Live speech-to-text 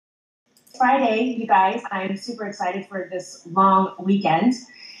Friday, you guys. I'm super excited for this long weekend.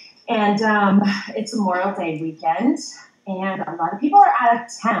 And it's Memorial Day weekend. And a lot of people are out of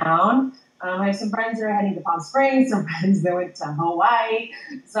town. I have some friends that are heading to Palm Springs, some friends that went to Hawaii,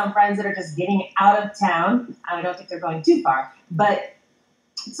 some friends that are just getting out of town. I don't think they're going too far. But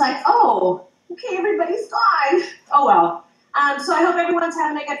it's like, oh, okay, everybody's gone. Oh, well. So I hope everyone's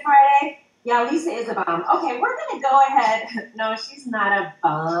having a good Friday. Yeah, Lisa is a bum. Okay, we're going to go ahead. No, she's not a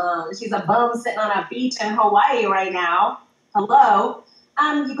bum. She's a bum sitting on a beach in Hawaii right now. Hello.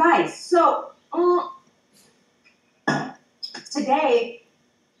 You guys, so today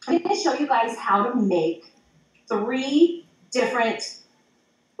I'm going to show you guys how to make 3 different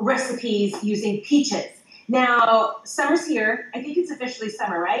recipes using peaches. Now, summer's here. I think it's officially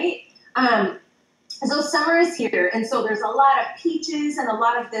summer, right? So summer is here, and so there's a lot of peaches and a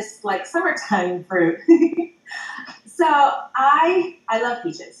lot of this like summertime fruit. So I love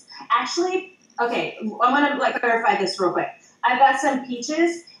peaches. Actually, okay, I'm gonna clarify this real quick. I've got some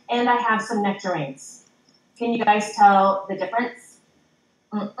peaches and I have some nectarines. Can you guys tell the difference?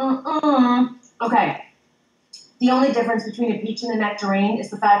 Okay. The only difference between a peach and a nectarine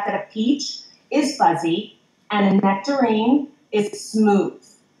is the fact that a peach is fuzzy and a nectarine is smooth.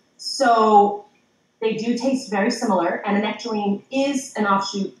 So they do taste very similar, and a nectarine is an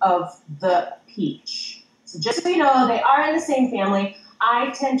offshoot of the peach. So just so you know, they are in the same family. I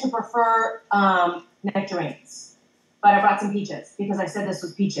tend to prefer nectarines, but I brought some peaches because I said this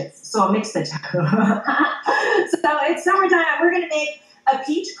was peaches, so I'll mix the two. So it's summertime. We're going to make a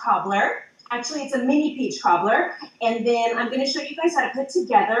peach cobbler. Actually, it's a mini peach cobbler, and then I'm going to show you guys how to put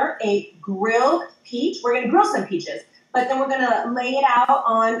together a grilled peach. We're going to grill some peaches. But then we're going to lay it out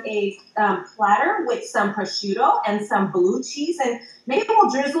on a platter with some prosciutto and some blue cheese. And maybe we'll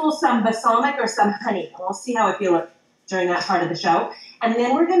drizzle some balsamic or some honey. We'll see how I feel during that part of the show. And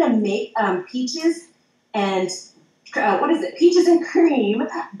then we're going to make peaches and, peaches and cream.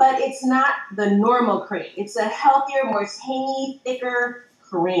 But it's not the normal cream. It's a healthier, more tangy, thicker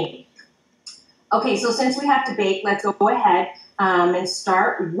cream. Okay, so since we have to bake, let's go ahead and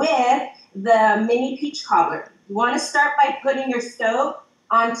start with the mini peach cobbler. You want to start by putting your stove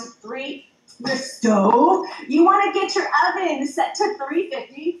onto your stove. You want to get your oven set to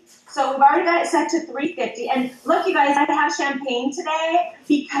 350. So we've already got it set to 350. And look, you guys, I have champagne today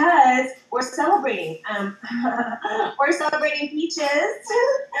because we're celebrating. We're celebrating peaches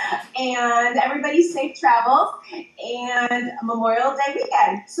and everybody's safe travels and Memorial Day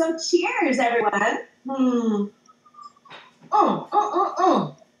weekend. So cheers, everyone.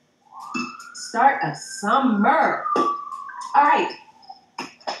 Start of summer. All right.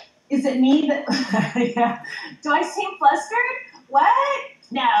 Is it me that... Yeah. Do I seem flustered? What?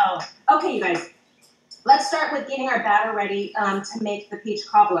 No. Okay, you guys. Let's start with getting our batter ready to make the peach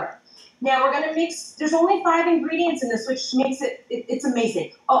cobbler. Now, we're going to mix... There's only 5 ingredients in this, which makes it's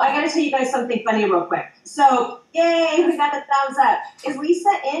amazing. Oh, I got to tell you guys something funny real quick. So, yay, we got the thumbs up. Is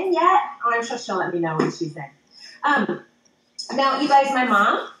Lisa in yet? Oh, I'm sure she'll let me know when she's in. Now, you guys, my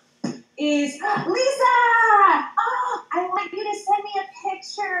mom is Lisa. Oh, I want you to send me a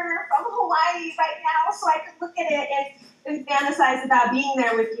picture from Hawaii right now so I can look at it and fantasize about being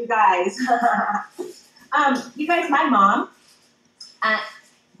there with you guys. You guys, my mom,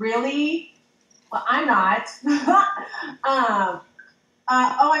 really? Well, I'm not.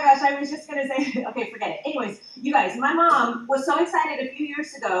 Oh my gosh, I was just going to say, okay, forget it. Anyways, you guys, my mom was so excited a few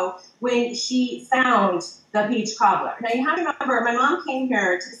years ago when she found the peach cobbler. Now, you have to remember, my mom came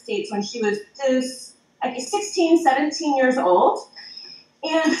here to the States when she was just like 16, 17 years old.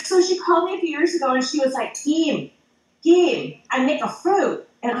 And so she called me a few years ago and she was like, Kim, I make a fruit.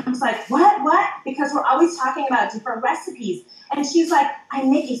 And I was like, what? Because we're always talking about different recipes. And she's like, I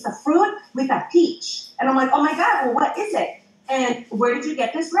make a fruit with a peach. And I'm like, oh my God, well, what is it? And where did you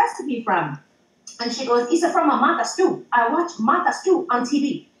get this recipe from? And she goes, it's from a Martha Stew. I watch Martha Stew on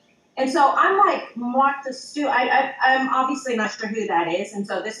TV. And so I'm like, Martha Stew, I'm obviously not sure who that is. And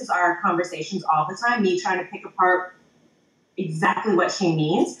so this is our conversations all the time, me trying to pick apart exactly what she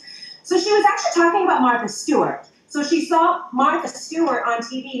means. So she was actually talking about Martha Stewart. So she saw Martha Stewart on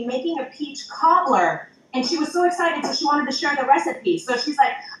TV making a peach cobbler. And she was so excited, so she wanted to share the recipe. So she's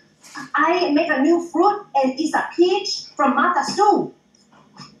like, I make a new fruit and it's a peach from Martha Stew.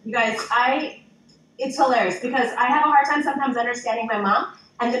 You guys, it's hilarious because I have a hard time sometimes understanding my mom.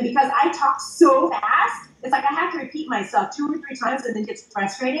 And then because I talk so fast, it's like I have to repeat myself 2 or 3 times and then get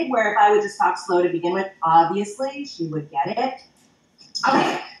frustrated, where if I would just talk slow to begin with, obviously she would get it.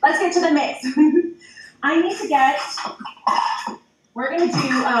 Okay, let's get to the mix. I need to get, we're going to do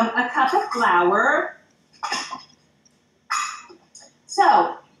a cup of flour.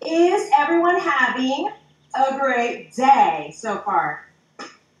 So, is everyone having a great day so far?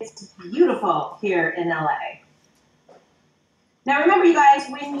 It's beautiful here in LA. Now remember, you guys,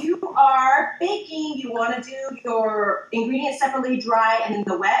 when you are baking, you want to do your ingredients separately, dry and then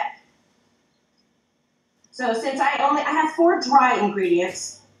the wet. So since I have 4 dry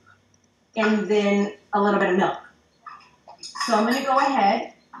ingredients and then a little bit of milk. So I'm going to go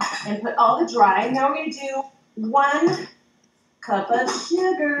ahead and put all the dry. Now we're going to do 1 cup of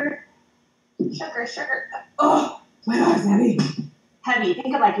sugar. Sugar. Oh, my God, it's heavy. Heavy.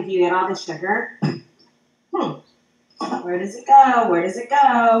 Think of like if you get all this sugar. Where does it go? Where does it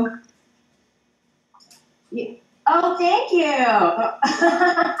go? Oh, thank you.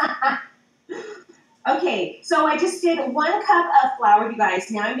 Okay, so I just did 1 cup of flour, you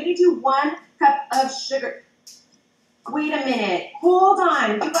guys. Now I'm going to do 1 cup of sugar. Wait a minute. Hold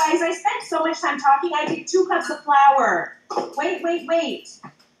on. You guys, I spent so much time talking. I did 2 cups of flour. Wait.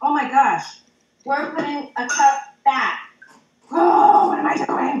 Oh, my gosh. We're putting a cup back. Oh, what am I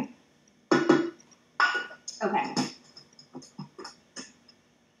doing? Okay.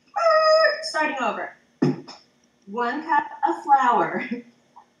 Starting over. 1 cup of flour.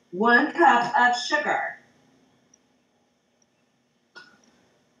 1 cup of sugar.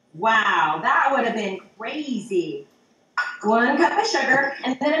 Wow, that would have been crazy. 1 cup of sugar,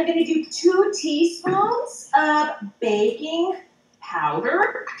 and then I'm going to do 2 teaspoons of baking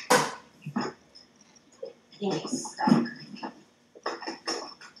powder. Getting stuck.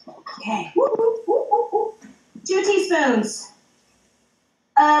 Okay. 2 teaspoons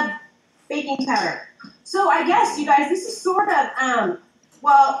of baking powder. So I guess, you guys, this is sort of,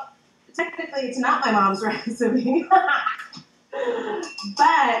 well, technically it's not my mom's recipe,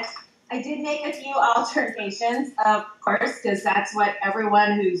 but I did make a few alterations, of course, because that's what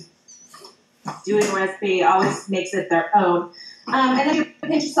everyone who's doing a recipe always makes it their own. And then you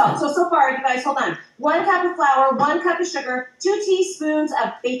pinch of salt. So far, you guys, hold on. 1 cup of flour, 1 cup of sugar, 2 teaspoons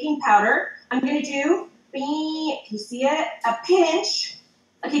of baking powder. I'm going to do, can you see it? A pinch.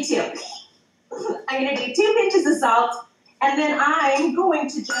 Okay, 2. I'm going to do 2 pinches of salt, and then I'm going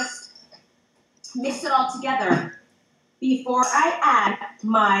to just mix it all together before I add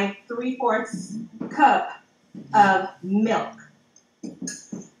my 3/4 cup of milk.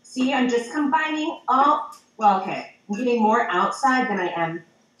 See, I'm just combining all, well, okay, I'm getting more outside than I am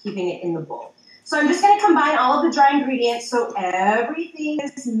keeping it in the bowl. So I'm just going to combine all of the dry ingredients so everything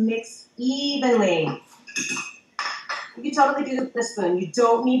is mixed evenly. You can totally do this with a spoon. You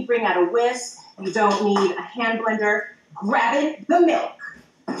don't need to bring out a whisk. You don't need a hand blender. Grabbing the milk.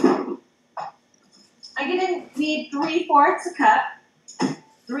 I'm going to need 3/4 a cup.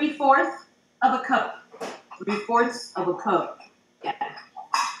 3/4 of a cup. 3/4 of a cup. Yeah.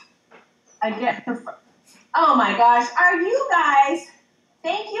 I get the. Oh my gosh. Are you guys?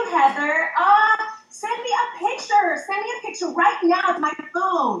 Thank you, Heather. Send me a picture. Send me a picture right now with my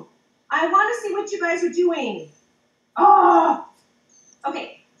phone. I want to see what you guys are doing. Oh.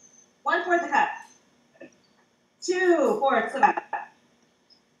 Okay. 1/4 a cup. 2/4 of a cup.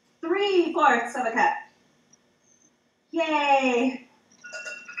 3/4 of a cup. Yay.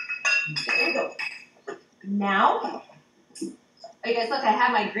 There we go. Now, oh, you guys, look, I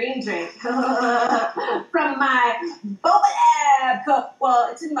have my green drink from my Bubble Lab cup. Well,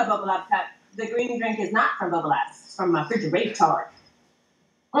 it's in my Bubble Lab cup. The green drink is not from Bubble Lab. It's from my refrigerator.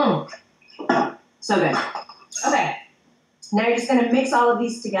 So good. Okay. Now you're just going to mix all of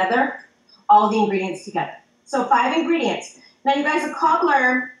these together, all the ingredients together. So 5 ingredients. Now, you guys, a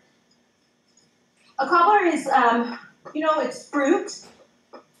cobbler is, it's fruit.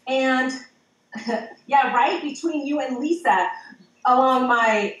 And, yeah, right between you and Lisa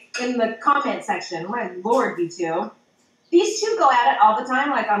in the comment section. My Lord, you two. These two go at it all the time,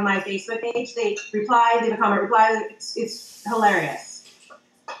 like on my Facebook page. They reply, leave a comment, reply. It's hilarious.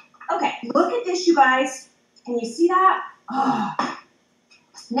 Okay, look at this, you guys. Can you see that? Oh.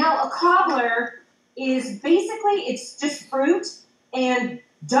 Now, a cobbler is basically, it's just fruit and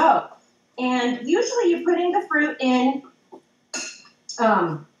dough. And usually you're putting the fruit in,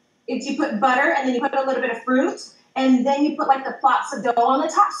 you put butter and then you put a little bit of fruit and then you put like the plots of dough on the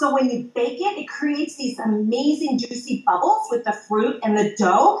top. So when you bake it, it creates these amazing juicy bubbles with the fruit and the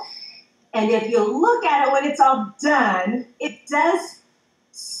dough. And if you look at it when it's all done, it does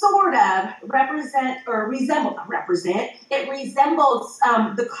sort of it resembles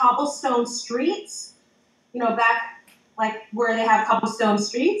the cobblestone streets, back like where they have cobblestone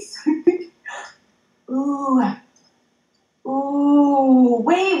streets. Ooh,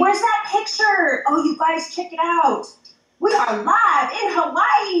 wait, where's that picture? Oh, you guys, check it out. We are live in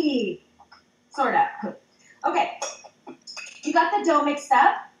Hawaii. Sort of. Okay, you got the dough mixed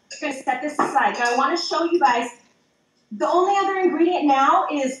up. going to set this aside. Now I want to show you guys, the only other ingredient now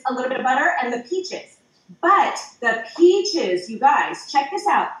is a little bit of butter and the peaches. But the peaches, you guys, check this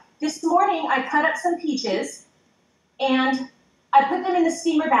out. This morning I cut up some peaches and I put them in the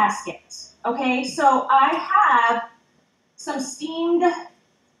steamer basket. Okay, so I have some steamed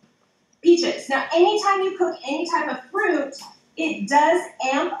peaches. Now, anytime you cook any type of fruit, it does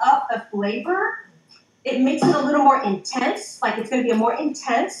amp up the flavor. It makes it a little more intense, like it's going to be a more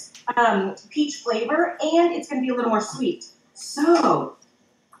intense peach flavor, and it's going to be a little more sweet. So,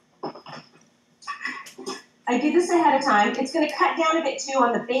 I did this ahead of time. It's going to cut down a bit too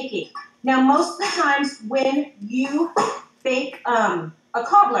on the baking. Now, most of the times when you bake a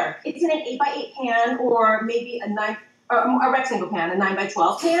cobbler, it's in an 8x8 pan or maybe a rectangle pan, a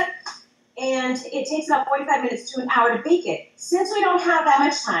 9x12 pan. And it takes about 45 minutes to an hour to bake it. Since we don't have that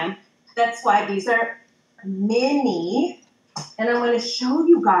much time, that's why these are mini. And I'm going to show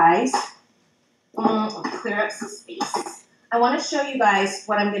you guys, clear up some space. I want to show you guys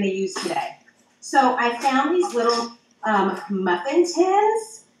what I'm going to use today. So I found these little muffin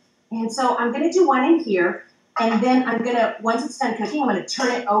tins. And so I'm going to do one in here. And then I'm going to, once it's done cooking, I'm going to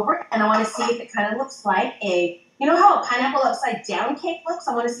turn it over. And I want to see if it kind of looks like a, you know how a pineapple upside down cake looks?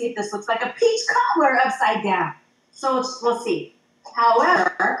 I want to see if this looks like a peach cobbler upside down. So we'll see.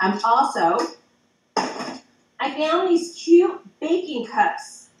 However, I found these cute baking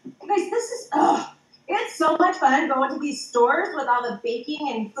cups. You guys, this is, it's so much fun going to these stores with all the baking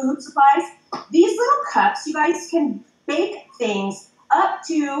and food supplies. These little cups, you guys can bake things up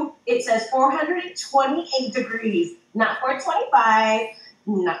to, it says 428 degrees, not 425,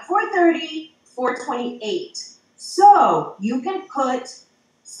 not 430, 428. So you can put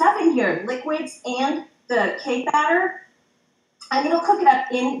stuff in here, liquids and the cake batter, and it'll cook it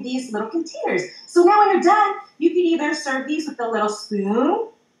up in these little containers. So now when you're done, you can either serve these with a little spoon,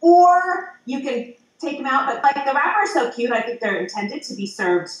 or you can take them out. But like the wrapper is so cute, I think they're intended to be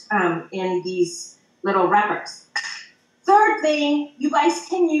served in these little wrappers. Third thing, you guys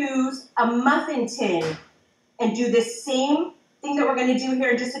can use a muffin tin and do this same thing that we're going to do here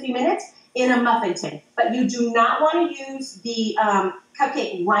in just a few minutes in a muffin tin. But you do not want to use the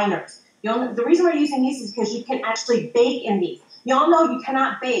cupcake liners. The reason we're using these is because you can actually bake in these. Y'all know you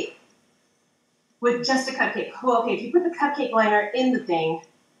cannot bake with just a cupcake. Oh, okay, if you put the cupcake liner in the thing,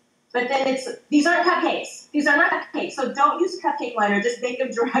 but then these aren't cupcakes. These are not cupcakes. So don't use a cupcake liner. Just bake them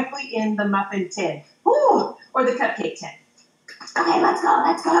directly in the muffin tin. Ooh, or the cupcake tin. Okay, let's go,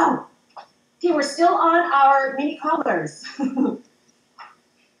 let's go. Okay, we're still on our mini cobblers.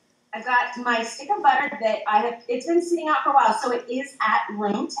 I got my stick of butter that it's been sitting out for a while, so it is at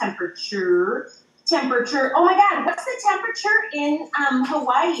room temperature. Oh my God, what's the temperature in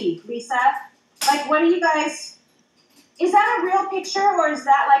Hawaii, Lisa? Like, what do you guys, is that a real picture or is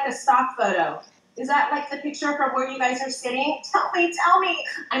that like a stock photo? Is that like the picture from where you guys are sitting? Tell me.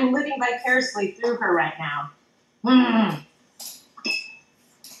 I'm living vicariously through her right now.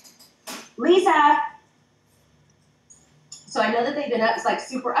 Lisa. So I know that they've been up, it's like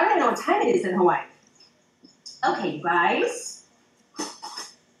super, I don't even know what time it is in Hawaii. Okay, you guys.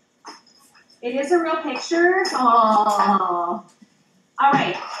 It is a real picture. Aww. All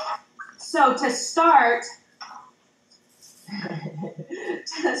right. So to start,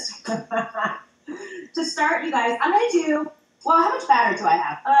 you guys, I'm going to do, well, how much batter do I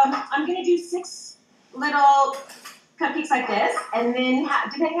have? I'm going to do 6 little cupcakes like this, and then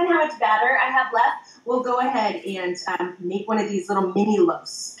depending on how much batter I have left, we'll go ahead and make one of these little mini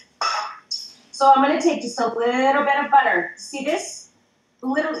loaves. So I'm going to take just a little bit of butter. See this?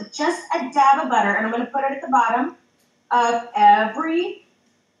 Just a dab of butter, and I'm going to put it at the bottom of every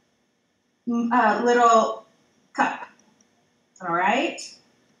little cup. All right?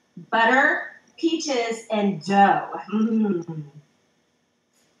 Butter, peaches, and dough.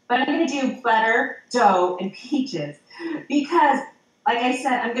 But I'm going to do butter, dough, and peaches because, like I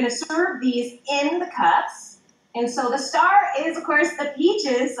said, I'm going to serve these in the cups. And so the star is, of course, the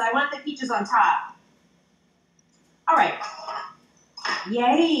peaches. So I want the peaches on top. All right.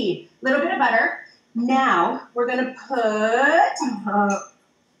 Yay. A little bit of butter. Now we're going to put,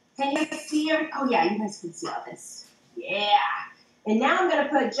 can you see? Oh, yeah, you guys can see all this. Yeah. And now I'm going to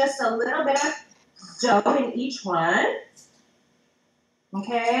put just a little bit of dough in each one.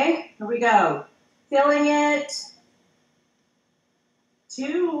 Okay, here we go. Filling it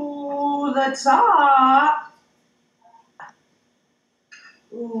to the top.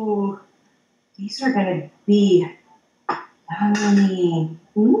 Ooh, these are going to be yummy.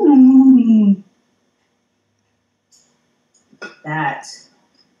 That.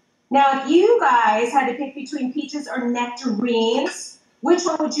 Now, if you guys had to pick between peaches or nectarines, Which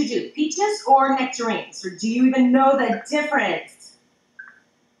one would you do? Peaches or nectarines? Or do you even know the difference?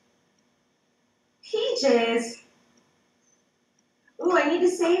 Peaches. Ooh, I need to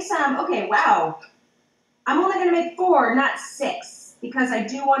save some. Okay, wow. I'm only going to make 4, not 6, because I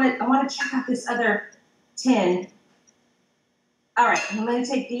want to check out this other tin. All right, I'm going to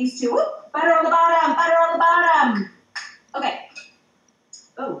take these 2. Whoop, butter on the bottom, butter on the bottom. Okay.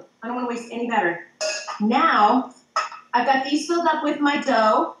 Oh, I don't want to waste any butter. Now, I've got these filled up with my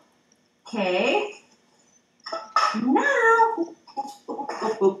dough. Okay. Now,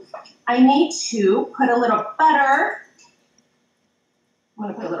 I need to put a little butter. I'm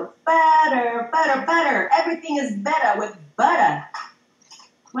going to put a little butter, butter, butter. Everything is better with butter.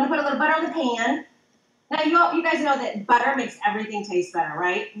 I'm going to put a little butter on the pan. Now, you guys know that butter makes everything taste better,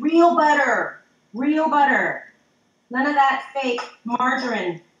 right? Real butter. Real butter. None of that fake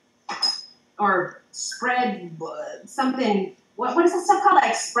margarine or spread something. What is that stuff called?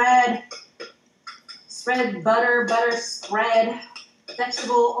 Like spread butter, butter spread,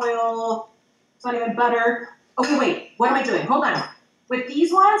 vegetable oil. It's not even butter. Okay, wait. What am I doing? Hold on. With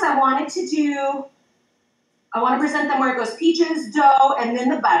these ones, I want to present them where it goes peaches, dough, and then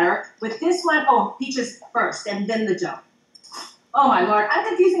the butter. With this one, oh, peaches first, and then the dough. Oh my Lord, I'm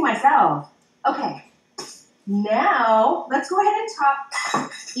confusing myself. Okay, now let's go ahead and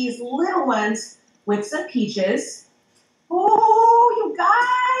top these little ones with some peaches. Oh, you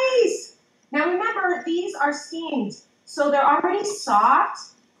guys. Now remember, these are steamed, so they're already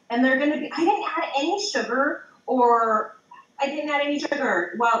soft, and they're gonna be, I didn't add any sugar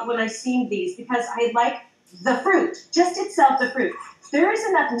when I steamed these because I like the fruit, just itself, the fruit. There is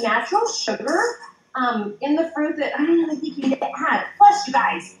enough natural sugar in the fruit that I don't really think you need to add. Plus, you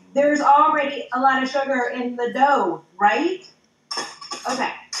guys, there's already a lot of sugar in the dough, right?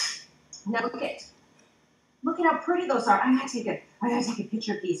 Okay. Now look at how pretty those are. I gotta take a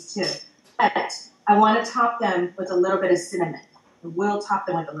picture of these too. But I want to top them with a little bit of cinnamon. I will top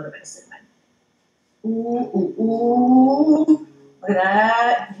them with a little bit of cinnamon. Ooh, ooh, ooh. Look at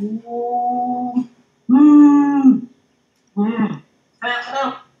that. Ooh. Mmm. Mmm.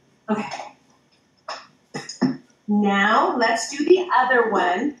 Okay. Now, let's do the other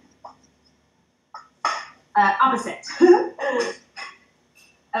one. Opposite.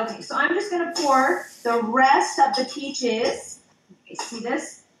 Okay, so I'm just going to pour the rest of the peaches, okay, see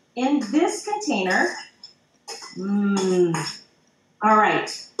this, in this container. Mmm. All right.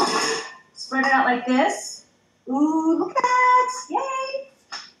 Spread it out like this. Ooh, look at that. Yay.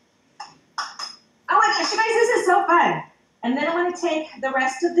 Oh my gosh, you guys, this is so fun. And then I'm going to take the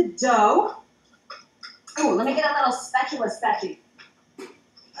rest of the dough. Oh, let me get a little spatula.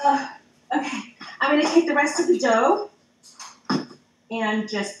 Okay. I'm going to take the rest of the dough and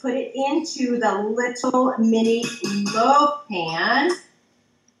just put it into the little mini loaf pan.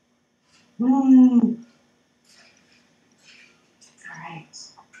 Mmm. All right.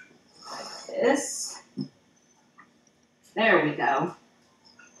 Like this. There we go.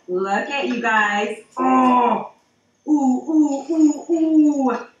 Look at you guys. Oh. Ooh, ooh, ooh,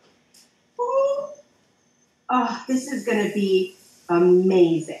 ooh. Ooh. Oh, this is going to be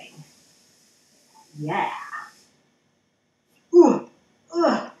amazing. Yeah. Ooh.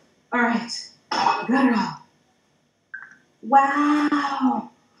 Ugh. All right. Got it all. Wow.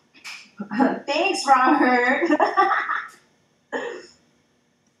 Thanks, Robert.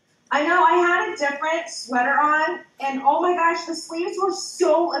 I know I had a different sweater on, and oh my gosh, the sleeves were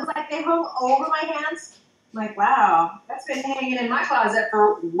so, it's like they hung over my hands. I'm like, wow, that's been hanging in my closet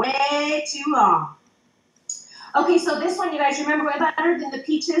for way too long. Okay, so this one, you guys, remember we buttered in the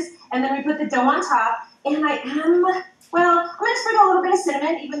peaches, and then we put the dough on top, and I'm going to sprinkle a little bit of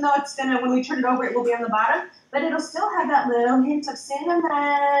cinnamon, even though it's going to, when we turn it over, it will be on the bottom, but it'll still have that little hint of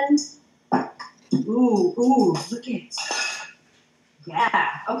cinnamon. Ooh, ooh, look it.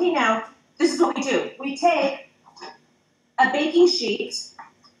 Yeah. Okay, now, this is what we do. We take a baking sheet,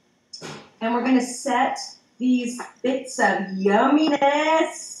 and we're going to set these bits of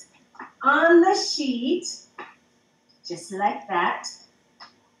yumminess on the sheet, just like that.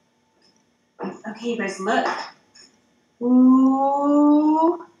 Okay, you guys, look.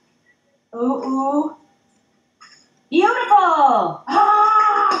 Ooh. Ooh, ooh. Beautiful.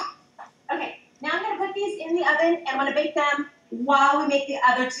 Ah! Okay, now I'm going to put these in the oven, and I'm going to bake them while we make the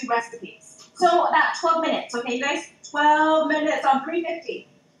other 2 recipes. So about 12 minutes, okay, you guys? 12 minutes on 350.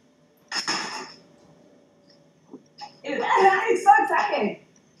 Ew, I'm so excited.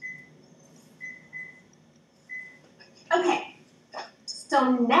 Okay,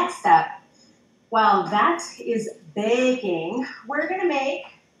 so next up, while that is baking, we're going to make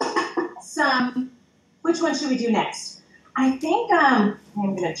some, which one should we do next? I think I'm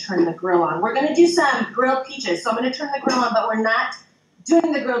going to turn the grill on. We're going to do some grilled peaches. So I'm going to turn the grill on, but we're not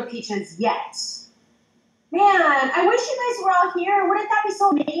doing the grilled peaches yet. Man, I wish you guys were all here. Wouldn't that be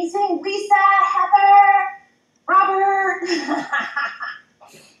so amazing? Lisa, Heather, Robert.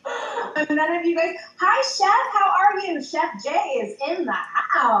 None of you guys. Hi, Chef. How are you? Chef Jay is in the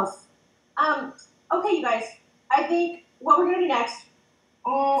house. Okay, you guys. I think what we're going to do next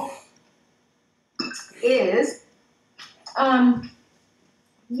is,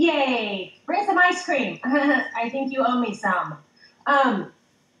 yay, bring some ice cream. I think you owe me some.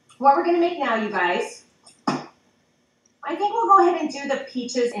 What we're going to make now, you guys, I think we'll go ahead and do the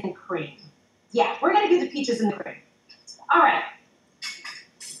peaches and cream. Yeah, we're going to do the peaches and the cream. All right.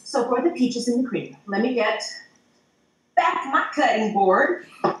 So for the peaches and the cream, let me get back my cutting board.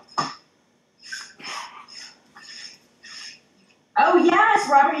 Oh, yes,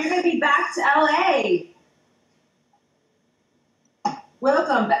 Robert, you're going to be back to LA.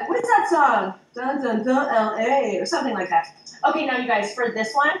 Welcome back. What is that song? Dun, dun, dun, LA, or something like that. Okay, now you guys, for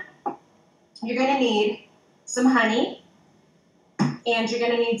this one, you're going to need some honey, and you're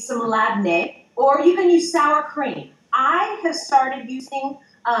going to need some labneh, or you can use sour cream. I have started using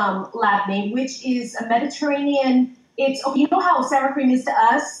labneh, which is a Mediterranean. You know how sour cream is to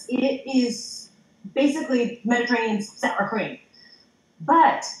us? It is basically Mediterranean sour cream.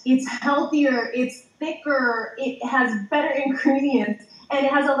 But it's healthier, it's thicker, it has better ingredients, and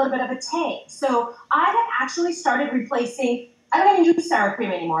it has a little bit of a tang. So I have actually started replacing, I don't even use sour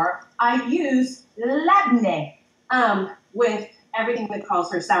cream anymore. I use labneh with everything that calls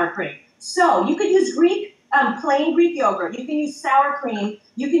for sour cream. So you could use plain Greek yogurt. You can use sour cream.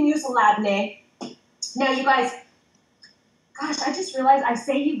 You can use labneh. Now, you guys, gosh, I just realized I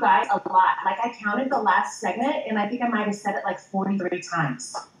say you guys a lot. Like, I counted the last segment, and I think I might have said it like 43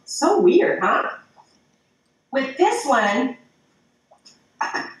 times. So weird, huh? With this one,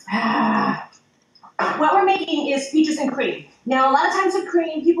 what we're making is peaches and cream. Now, a lot of times with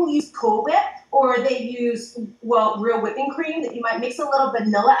cream, people use Cool Whip, or they use, real whipping cream that you might mix a little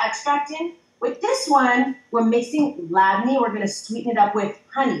vanilla extract in. With this one, we're mixing labneh. We're going to sweeten it up with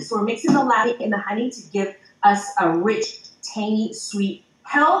honey. So we're mixing the labneh and the honey to give us a rich, tangy, sweet,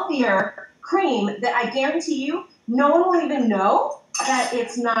 healthier cream that I guarantee you, no one will even know that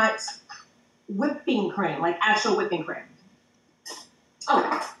it's not whipping cream, like actual whipping cream.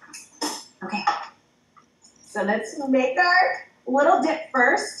 Oh, okay. So let's make our little dip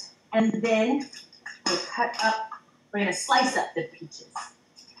first, and then we're going to slice up the peaches.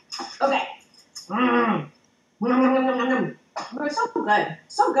 Okay. It's so good,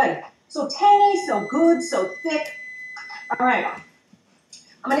 so good. So tangy, so good, so thick. All right.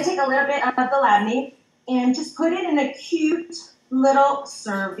 I'm going to take a little bit of the labneh and just put it in a cute little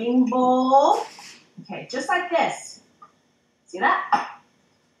serving bowl. Okay, just like this. See that?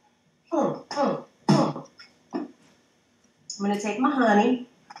 I'm going to take my honey.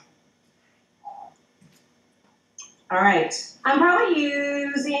 All right. I'm probably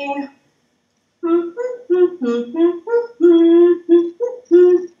using...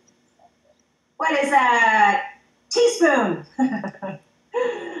 What is that? Teaspoon.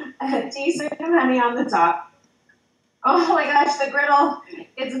 A teaspoon of honey on the top. Oh my gosh, the griddle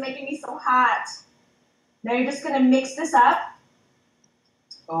is making me so hot. Now you're just going to mix this up.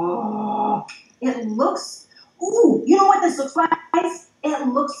 Oh, it looks, ooh, you know what this looks like, guys? It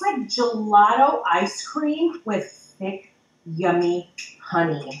looks like gelato ice cream with thick, yummy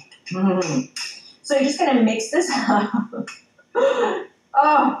honey. So you're just going to mix this up.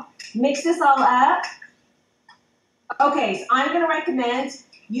 Oh, mix this all up. Okay, so I'm going to recommend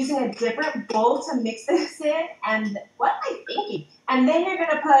using a different bowl to mix this in. And what am I thinking? And then you're going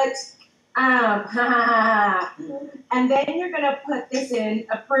to put, and then you're going to put this in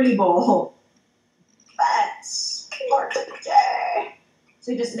a pretty bowl. But, for today.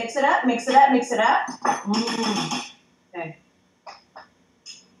 So just mix it up, mix it up, mix it up. Okay.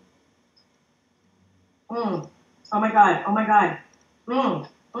 Oh my God, oh my God.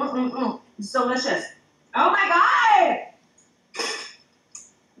 It's delicious. Oh my God!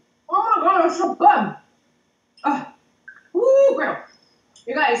 Oh my God, it's so good. Oh, woo, girl.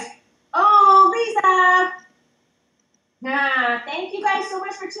 You guys. Oh, Lisa. Thank you guys so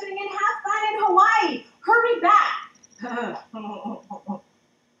much for tuning in. Have fun in Hawaii. Hurry back.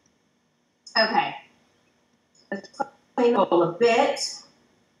 Okay. Let's clean the bowl a bit.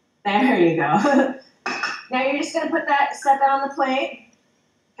 There you go. Now you're just going to set that on the plate.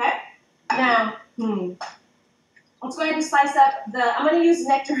 Okay? Now, let's go ahead and slice up I'm going to use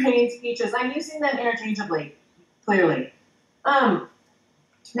nectarines, peaches. I'm using them interchangeably, clearly. Now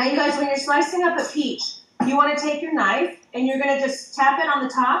you guys, when you're slicing up a peach, you want to take your knife and you're going to just tap it on the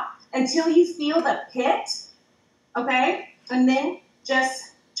top until you feel the pit, okay? And then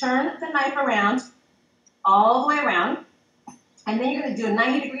just turn the knife around, all the way around. And then you're going to do a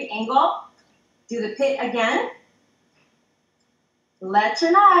 90-degree angle. Do the pit again. Let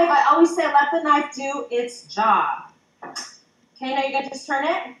your knife, I always say let the knife do its job. Okay, now you're going to just turn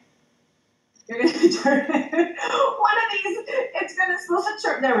it. You're going to turn it. One of these, it's supposed to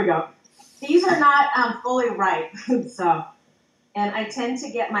turn. There we go. These are not fully ripe. So, and I tend to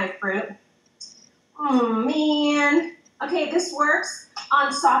get my fruit. Oh, man. Okay, this works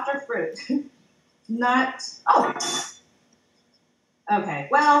on softer fruit. Not, oh. Okay,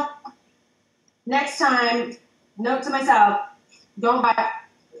 well, next time, note to myself, don't buy,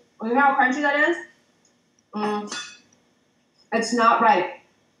 you know how crunchy that is? It's not ripe.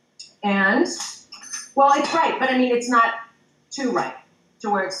 And, well, it's ripe, but I mean, it's not too ripe to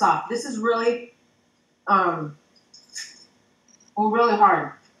where it's soft. This is really, really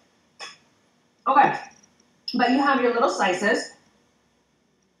hard. Okay, but you have your little slices.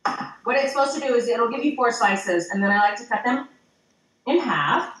 What it's supposed to do is it'll give you 4 slices, and then I like to cut them in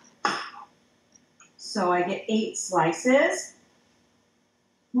half. So I get 8 slices.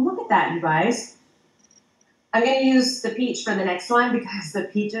 Look at that, you guys. I'm going to use the peach for the next one because the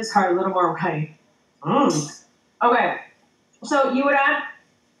peaches are a little more ripe. Okay, so you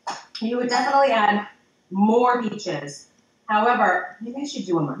would definitely add more peaches. However, maybe I should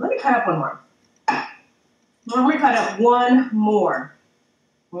do one more. Let me cut up one more. Let me cut up one more.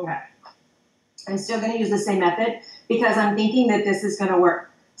 Okay. I'm still going to use the same method because I'm thinking that this is going to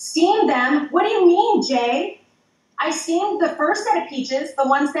work. Steam them? What do you mean, Jay? I steamed the first set of peaches, the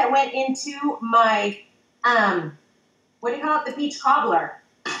ones that went into my, what do you call it, the peach cobbler.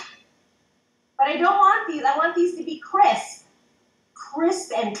 But I don't want these. I want these to be crisp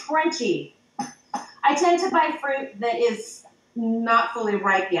and crunchy. I tend to buy fruit that is not fully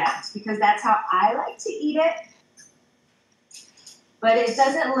ripe yet because that's how I like to eat it. But it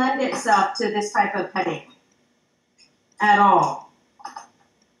doesn't lend itself to this type of cutting at all.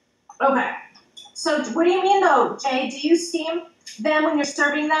 Okay. So what do you mean though, Jay? Do you steam them when you're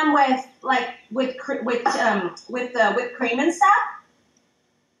serving them with whipped cream and stuff?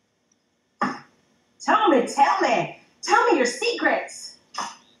 Tell me your secrets.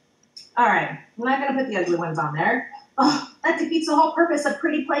 All right, I'm not gonna put the ugly ones on there. Oh, that defeats the whole purpose of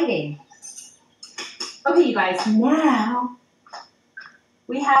pretty plating. Okay, you guys, now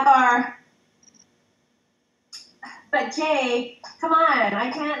we have our, but Jay, come on, I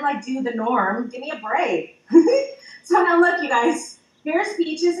can't do the norm. Give me a break. So now look, you guys, here's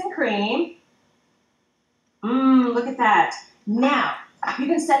peaches and cream. Look at that. Now, you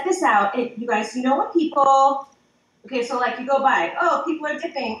can set this out. You guys, you know what people, okay, so you go by, oh, people are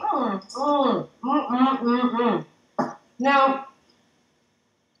dipping. Now,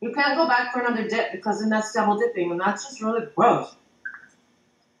 you can't go back for another dip because then that's double dipping, and that's just really gross.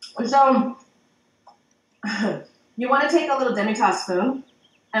 So, you want to take a little demi-tasse spoon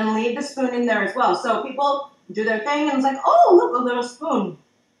and leave the spoon in there as well. So people do their thing and it's like, oh, look, a little spoon.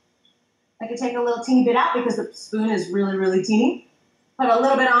 I could take a little teeny bit out because the spoon is really, really teeny. Put a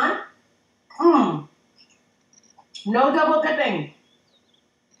little bit on. No double dipping.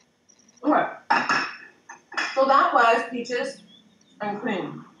 Okay. So that was peaches and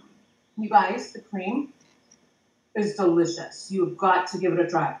cream. You guys, the cream is delicious. You've got to give it a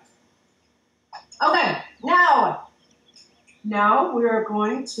try. Okay, now we're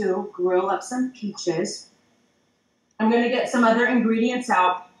going to grill up some peaches. I'm going to get some other ingredients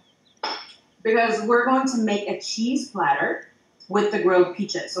out because we're going to make a cheese platter with the grilled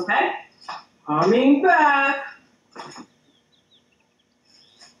peaches, okay? Coming back.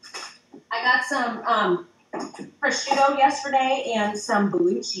 I got some prosciutto yesterday and some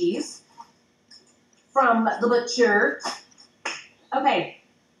blue cheese from the butcher. Okay,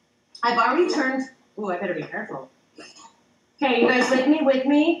 I've already turned, ooh, I better be careful. Okay, you guys with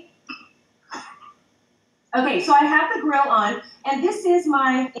me? Okay, so I have the grill on, and this is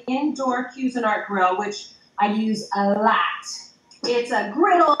my indoor Cuisinart grill, which I use a lot. It's a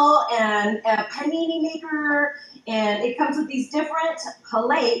griddle and a panini maker, and it comes with these different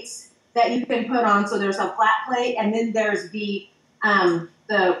plates that you can put on. So there's a flat plate, and then there's the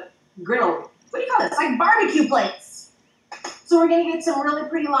griddle. What do you call it? It's like barbecue plates. So we're going to get some really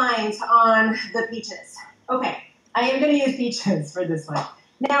pretty lines on the peaches. Okay, I am going to use peaches for this one.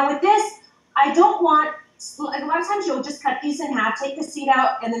 Now with this, I don't want, a lot of times you'll just cut these in half, take the seed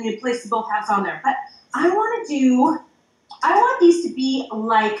out, and then you place both halves on there. But I want these to be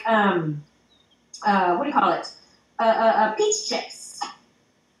like, what do you call it? Peach chips.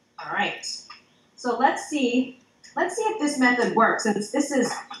 All right. So let's see if this method works, since this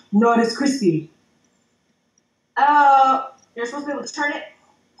is not as crispy. Oh, you're supposed to be able to turn it.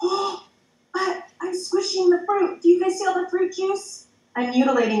 Oh, but I'm squishing the fruit. Do you guys see all the fruit juice? I'm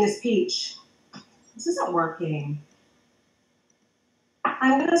mutilating this peach. This isn't working.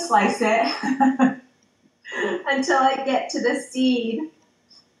 I'm gonna slice it until I get to the seed.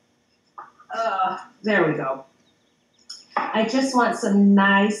 There we go. I just want some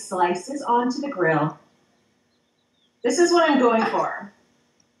nice slices onto the grill. This is what I'm going for.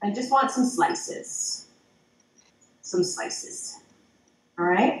 I just want some slices. Some slices. All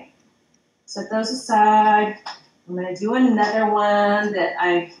right? Set those aside. I'm going to do another one that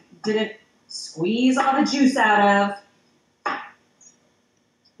I didn't squeeze all the juice out of.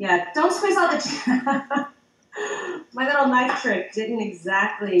 Yeah, don't squeeze all the juice. My little knife trick didn't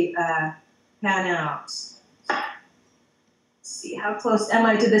exactly pan out. Let's see, how close am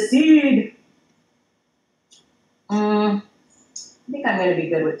I to the seed? I think I'm going to be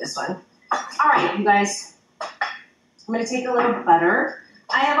good with this one. All right, you guys. I'm going to take a little butter.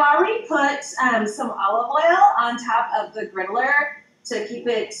 I have already put some olive oil on top of the griddler to keep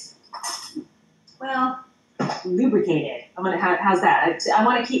it, well, lubricated. How's that? I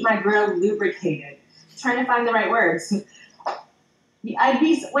want to keep my grill lubricated. I'm trying to find the right words.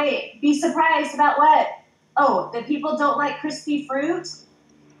 Be surprised about what? Oh, that people don't like crispy fruit?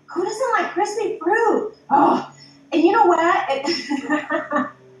 Who doesn't like crispy fruit? Oh, and you know what?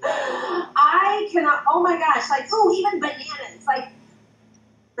 I cannot, oh my gosh, like, oh, even bananas. Like,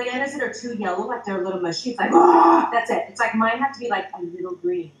 bananas that are too yellow, like they're a little mushy. It's like, oh, that's it. It's like mine have to be like a little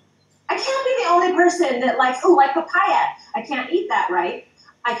green. I can't be the only person that likes, oh, like papaya. I can't eat that right.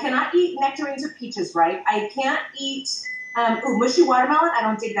 I cannot eat nectarines or peaches right. I can't eat, mushy watermelon. I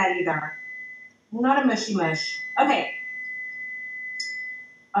don't dig that either. I'm not a mushy mush. Okay.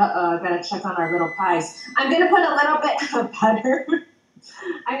 I've got to check on our little pies. I'm going to put a little bit of butter.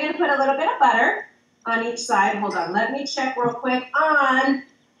 I'm going to put a little bit of butter on each side. Hold on. Let me check real quick on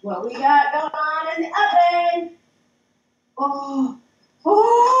what we got going on in the oven. Oh,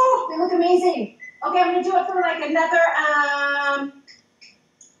 they look amazing. Okay, I'm going to do it for like another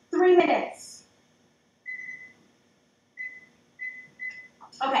 3 minutes.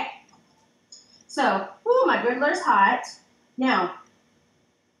 Okay. So, my griddler's hot. Now,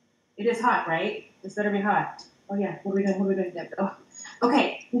 it is hot, right? This better be hot. Oh, yeah. What are we doing? Oh.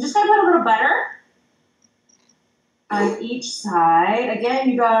 Okay. I'm just going to put a little butter on each side. Again,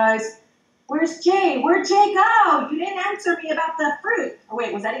 you guys, where's Jay? Where'd Jay go? You didn't answer me about the fruit. Oh,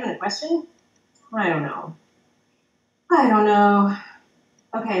 wait. Was that even a question? I don't know.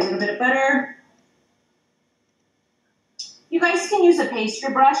 Okay, a little bit of butter. You guys can use a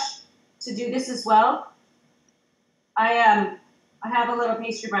pastry brush to do this as well. I have a little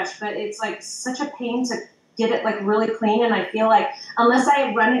pastry brush, but it's like such a pain to get it like really clean, and I feel like unless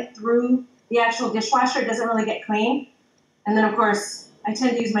I run it through the actual dishwasher, it doesn't really get clean. And then of course, I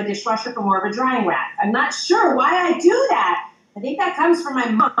tend to use my dishwasher for more of a drying rack. I'm not sure why I do that. I think that comes from my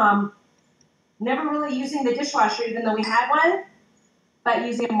mom never really using the dishwasher, even though we had one, but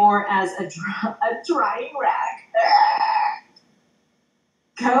using it more as a drying rack.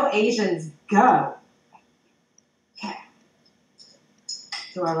 Go Asians, go. Okay.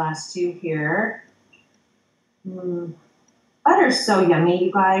 Do our last two here. Butter's so yummy,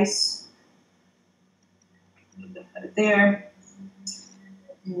 you guys. Put it there.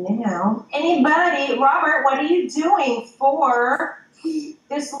 Now, anybody, Robert, what are you doing for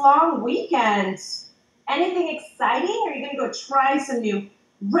this long weekend? Anything exciting? Are you going to go try some new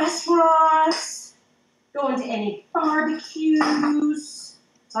restaurants? Going to any barbecues?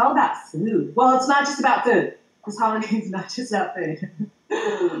 It's all about food. Well, it's not just about food. This holiday is not just about food.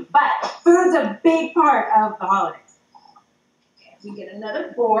 But food's a big part of the holidays. Okay, we get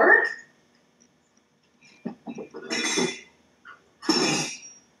another board. Okay,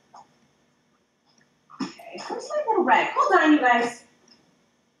 where's my little rag? Hold on, you guys.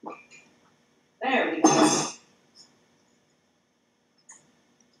 There we go.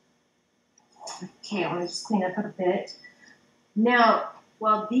 Okay, I want to just clean up a bit. Now,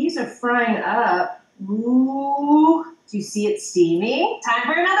 while these are frying up, ooh, do you see it steaming? Time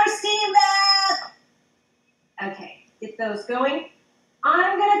for another steam bath. Okay, get those going.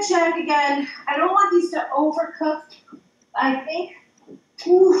 I'm going to check again. I don't want these to overcook. I think,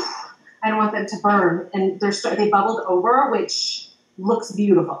 I don't want them to burn. And they bubbled over, which looks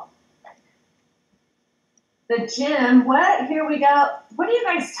beautiful. The gym, what? Here we go. What are you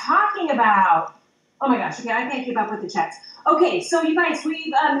guys talking about? Oh my gosh, okay, I can't keep up with the checks. Okay, so you guys,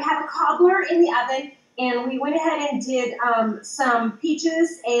 we have a cobbler in the oven. and we went ahead and did some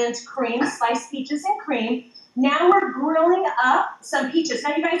peaches and cream, sliced peaches and cream. Now we're grilling up some peaches.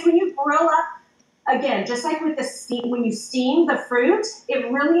 Now, you guys, when you grill up, again, just like with the steam, when you steam the fruit,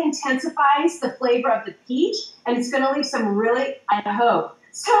 it really intensifies the flavor of the peach, and it's going to leave some really, I hope,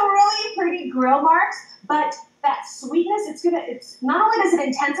 some really pretty grill marks. But that sweetness, it's not only does it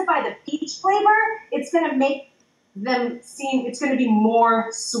intensify the peach flavor, it's going to make them seem, it's going to be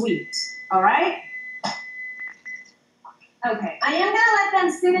more sweet. All right? Okay, I am going to let them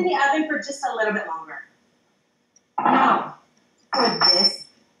sit in the oven for just a little bit longer. Now, for this,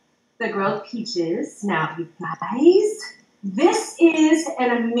 the grilled peaches. Now, you guys, this is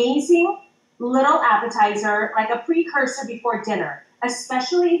an amazing little appetizer, like a precursor before dinner,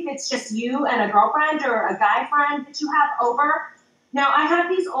 especially if it's just you and a girlfriend or a guy friend that you have over. Now, I have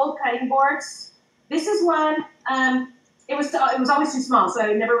these old cutting boards. This is one, it was always too small, so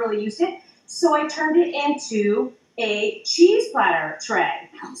I never really used it. So I turned it into a cheese platter tray.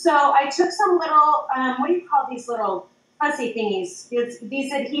 So I took some little, what do you call these little fuzzy thingies?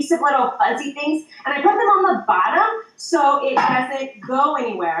 These adhesive little fuzzy things, and I put them on the bottom so it doesn't go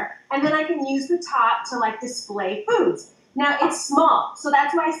anywhere. And then I can use the top to like display foods. Now it's small, so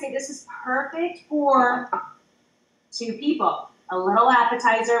that's why I say this is perfect for 2 people. A little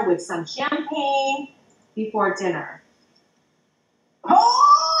appetizer with some champagne before dinner.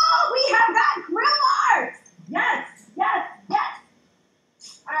 Oh, we have got grill marks! Yes, yes,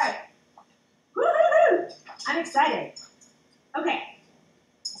 yes. All right. Woo-hoo-hoo. I'm excited. Okay.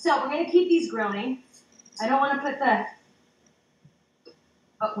 So we're going to keep these grilling. I don't want to put the...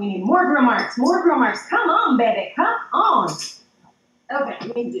 Oh, we need more grill marks. More grill marks. Come on, baby. Come on. Okay,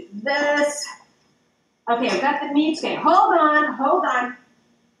 let me do this. Okay, I've got the meats. Okay, hold on. Hold on.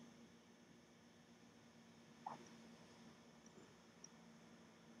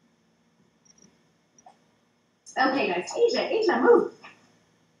 Okay, guys. Asia, move.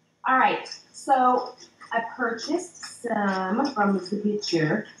 All right. So I purchased some from the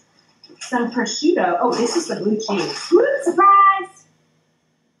butcher. Some prosciutto. Oh, this is the blue cheese. Woo, surprise!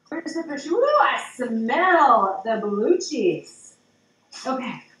 Where's the prosciutto? Ooh, I smell the blue cheese.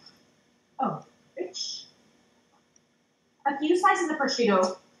 Okay. Oh, rich. A few slices of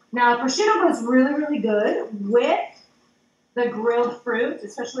prosciutto. Now, prosciutto goes really, really good with the grilled fruit,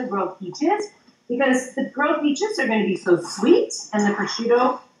 especially grilled peaches, because the grilled peaches are going to be so sweet, and the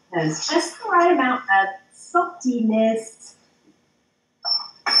prosciutto has just the right amount of saltiness.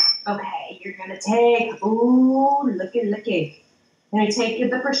 Okay, you're going to take, ooh, looky. You're going to take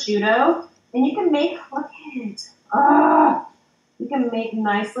the prosciutto, and you can make, look at it. You can make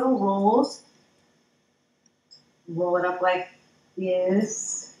nice little rolls. Roll it up like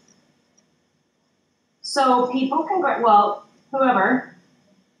this. So people can, well, whoever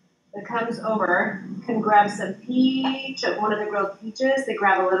that comes over can grab some peach, one of the grilled peaches. They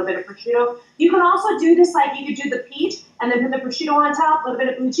grab a little bit of prosciutto. You can also do this like you could do the peach and then put the prosciutto on top, a little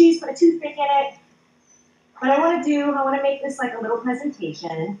bit of blue cheese, put a toothpick in it. What I want to make this like a little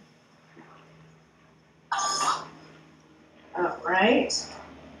presentation. All right.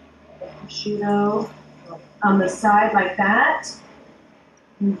 The prosciutto on the side like that.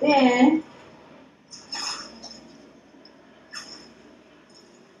 And then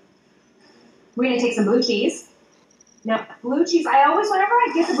we're going to take some blue cheese. Now, blue cheese, whenever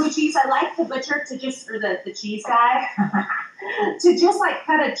I get the blue cheese, I like the butcher to just, or the cheese guy, to just like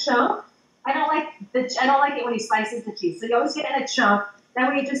cut a chunk. I don't like it when he slices the cheese. So you always get in a chunk. That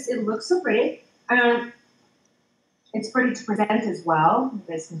way it looks so pretty. It's pretty to present as well. You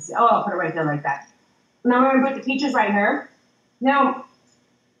guys can see. Oh, I'll put it right there like that. Now we're going to put the peaches right here. Now,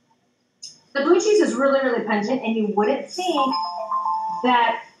 the blue cheese is really, really pungent, and you wouldn't think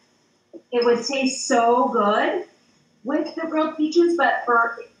that it would taste so good with the grilled peaches, but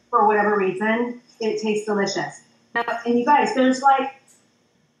for whatever reason, it tastes delicious. Now, and you guys, there's like,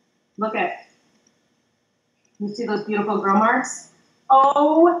 look at, you see those beautiful grill marks?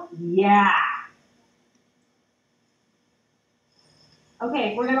 Oh, yeah.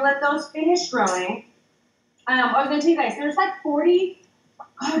 Okay, we're going to let those finish grilling. I was going to tell you guys, there's like 40,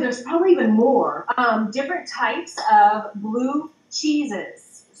 there's probably even more, different types of blue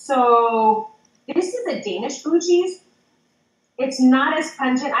cheeses. So this is a Danish blue cheese. It's not as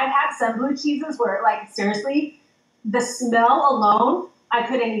pungent. I've had some blue cheeses where, like, seriously, the smell alone, I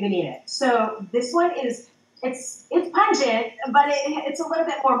couldn't even eat it. So this one is, it's pungent, but it's a little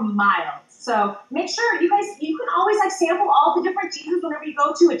bit more mild. So make sure, you guys, you can always like sample all the different cheeses whenever you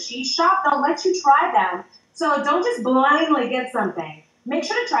go to a cheese shop. They'll let you try them. So don't just blindly get something. Make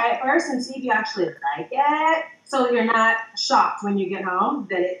sure to try it first and see if you actually like it, so you're not shocked when you get home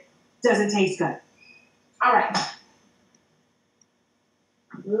that it doesn't taste good. All right.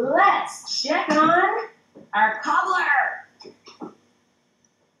 Let's check on our cobbler.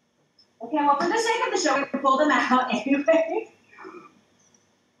 Okay, well, for the sake of the show, we can pull them out anyway.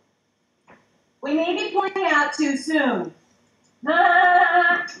 We may be pulling out too soon.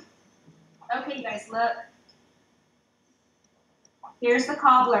 Ah! Okay, you guys, look. Here's the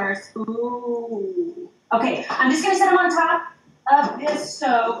cobblers. Ooh. Okay, I'm just going to set them on top of this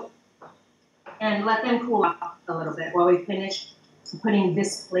stove and let them cool off a little bit while we finish putting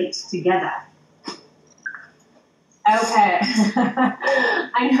this plate together. Okay.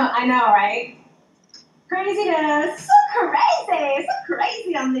 I know, right? Craziness. So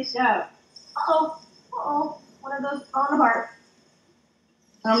crazy on this show. Uh-oh, one of those falling apart.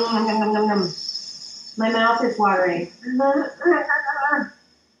 My mouth is watering.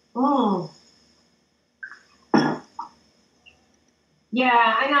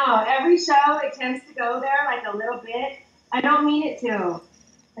 Yeah, I know. Every show, it tends to go there like a little bit. I don't mean it to.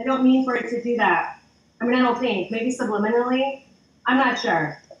 I don't mean for it to do that. I mean, I don't think. Maybe subliminally. I'm not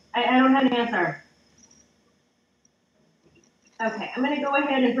sure. I don't have an answer. Okay, I'm going to go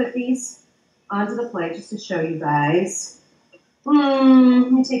ahead and put these onto the plate just to show you guys.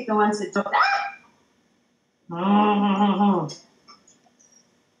 Let me take the ones that don't.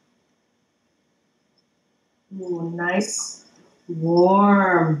 Ooh, nice,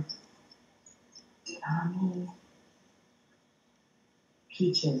 warm, yummy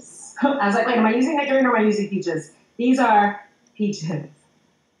peaches. I was like, wait, am I using nectarine or am I using peaches? These are peaches.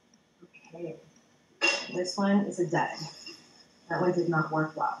 Okay, this one is a dud. That one did not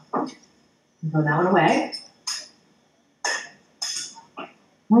work well. Throw that one away.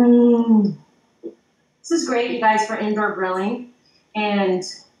 This is great, you guys, for indoor grilling. And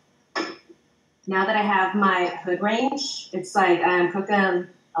now that I have my hood range, it's like I'm cooking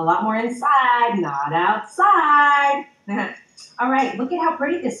a lot more inside, not outside. All right, look at how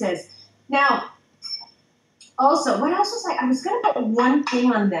pretty this is. Now, also, what else was I was going to put one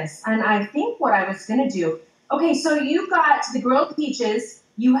thing on this, and I think what I was going to do. Okay, so you got the grilled peaches,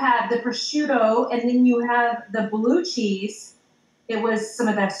 you have the prosciutto, and then you have the blue cheese. It was some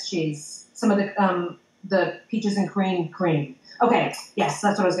of this cheese, some of the peaches and cream. Okay, yes,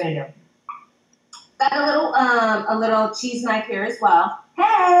 that's what I was going to do. Got a little cheese knife here as well.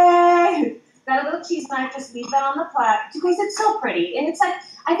 Hey! Got a little cheese knife, just leave that on the plate. You guys, it's so pretty. And it's like,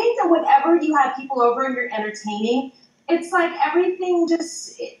 I think that whenever you have people over and you're entertaining, it's like everything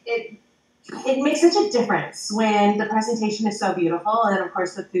just, it makes such a difference when the presentation is so beautiful. And of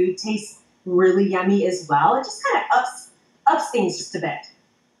course, the food tastes really yummy as well. It just kind of ups things just a bit.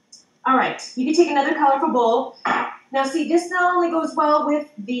 All right, you can take another colorful bowl. Now see, this not only goes well with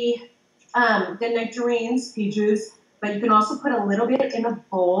the nectarines, peaches, but you can also put a little bit in a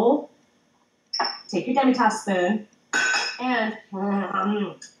bowl. Take your demi-tasse spoon, and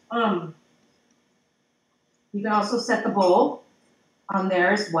you can also set the bowl on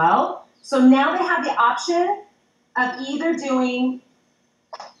there as well. So now they have the option of either doing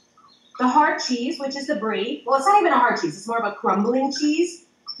the hard cheese, which is the brie. Well, it's not even a hard cheese. It's more of a crumbling cheese.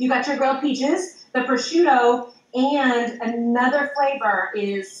 You got your grilled peaches, the prosciutto, and another flavor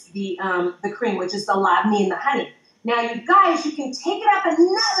is the cream, which is the labneh and the honey. Now, you guys, you can take it up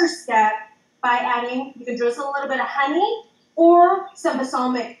another step by adding, you can drizzle a little bit of honey or some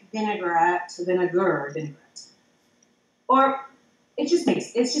balsamic vinaigrette. Or it's just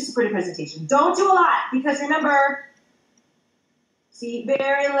a pretty presentation. Don't do a lot because remember, see,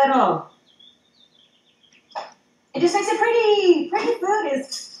 very little. It just makes it pretty. Pretty food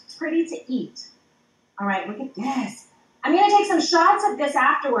is pretty to eat. All right, look at this. I'm going to take some shots of this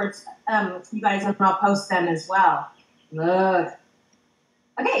afterwards, you guys, and I'll post them as well. Look.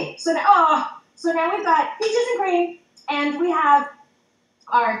 Okay, so now we've got peaches and cream, and we have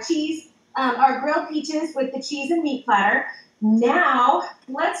our cheese, our grilled peaches with the cheese and meat platter. Now,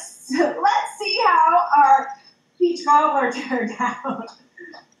 let's see how our peach cobbler turned out.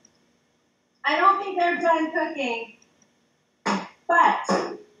 I don't think they're done cooking,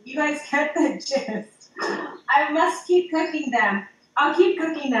 but you guys get the gist. I must keep cooking them. I'll keep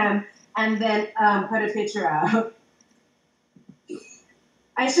cooking them and then put a picture out.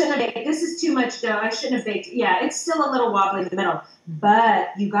 I shouldn't have baked. This is too much dough. I shouldn't have baked. Yeah, it's still a little wobbly in the middle.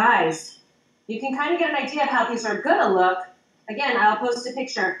 But you guys, you can kind of get an idea of how these are going to look. Again, I'll post a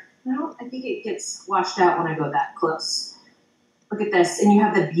picture. No, I think it gets washed out when I go that close. Look at this. And you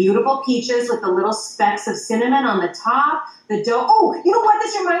have the beautiful peaches with the little specks of cinnamon on the top. The dough. Oh, you know what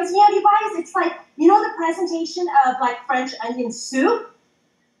this reminds me of, you guys? It's like, you know the presentation of like French onion soup?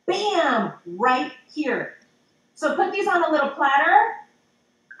 Bam! Right here. So put these on a little platter.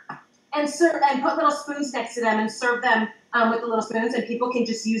 and serve and put little spoons next to them and serve them with the little spoons, and people can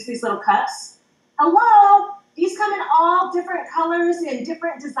just use these little cups. Hello, these come in all different colors and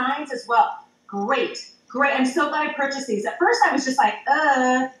different designs as well. Great, great. I'm so glad I purchased these. At first I was just like,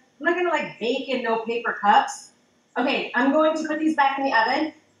 I'm not gonna like bake in no paper cups. Okay, I'm going to put these back in the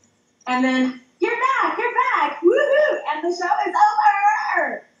oven, and then you're back, woohoo! And the show is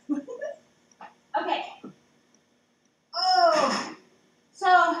over. Okay. Oh,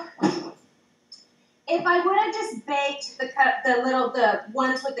 so if I would have just baked the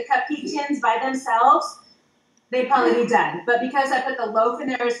ones with the cupcake tins by themselves, they'd probably be done. But because I put the loaf in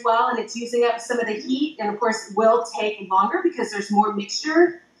there as well, and it's using up some of the heat, and of course will take longer because there's more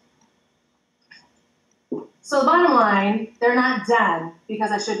mixture. So the bottom line, they're not done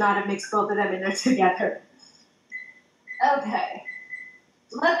because I should not have mixed both of them in there together. Okay,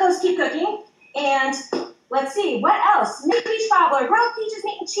 let those keep cooking, and let's see, what else? Make peach cobbler, grilled peaches,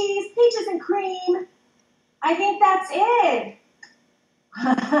 meat and cheese, peaches and cream. I think that's it.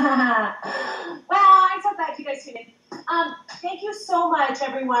 Well, I'm so glad you guys tuned in. Thank you so much,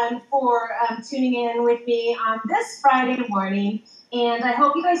 everyone, for tuning in with me on this Friday morning. And I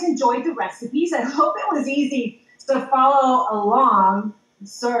hope you guys enjoyed the recipes. I hope it was easy to follow along,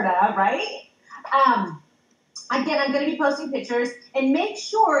 sort of, right? Again, I'm going to be posting pictures. And make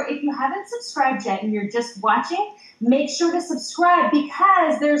sure, if you haven't subscribed yet and you're just watching, make sure to subscribe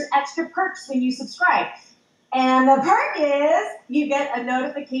because there's extra perks when you subscribe. And the perk is you get a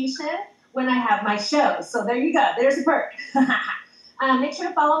notification when I have my shows. So there you go. There's a perk. Make sure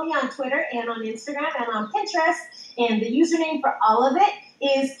to follow me on Twitter and on Instagram and on Pinterest. And the username for all of it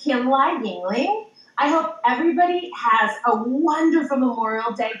is Kimlai Yingling. I hope everybody has a wonderful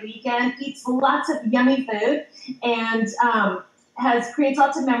Memorial Day weekend, eats lots of yummy food, and creates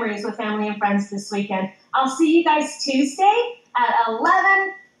lots of memories with family and friends this weekend. I'll see you guys Tuesday at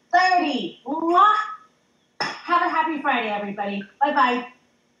 11:30. Have a happy Friday, everybody. Bye-bye.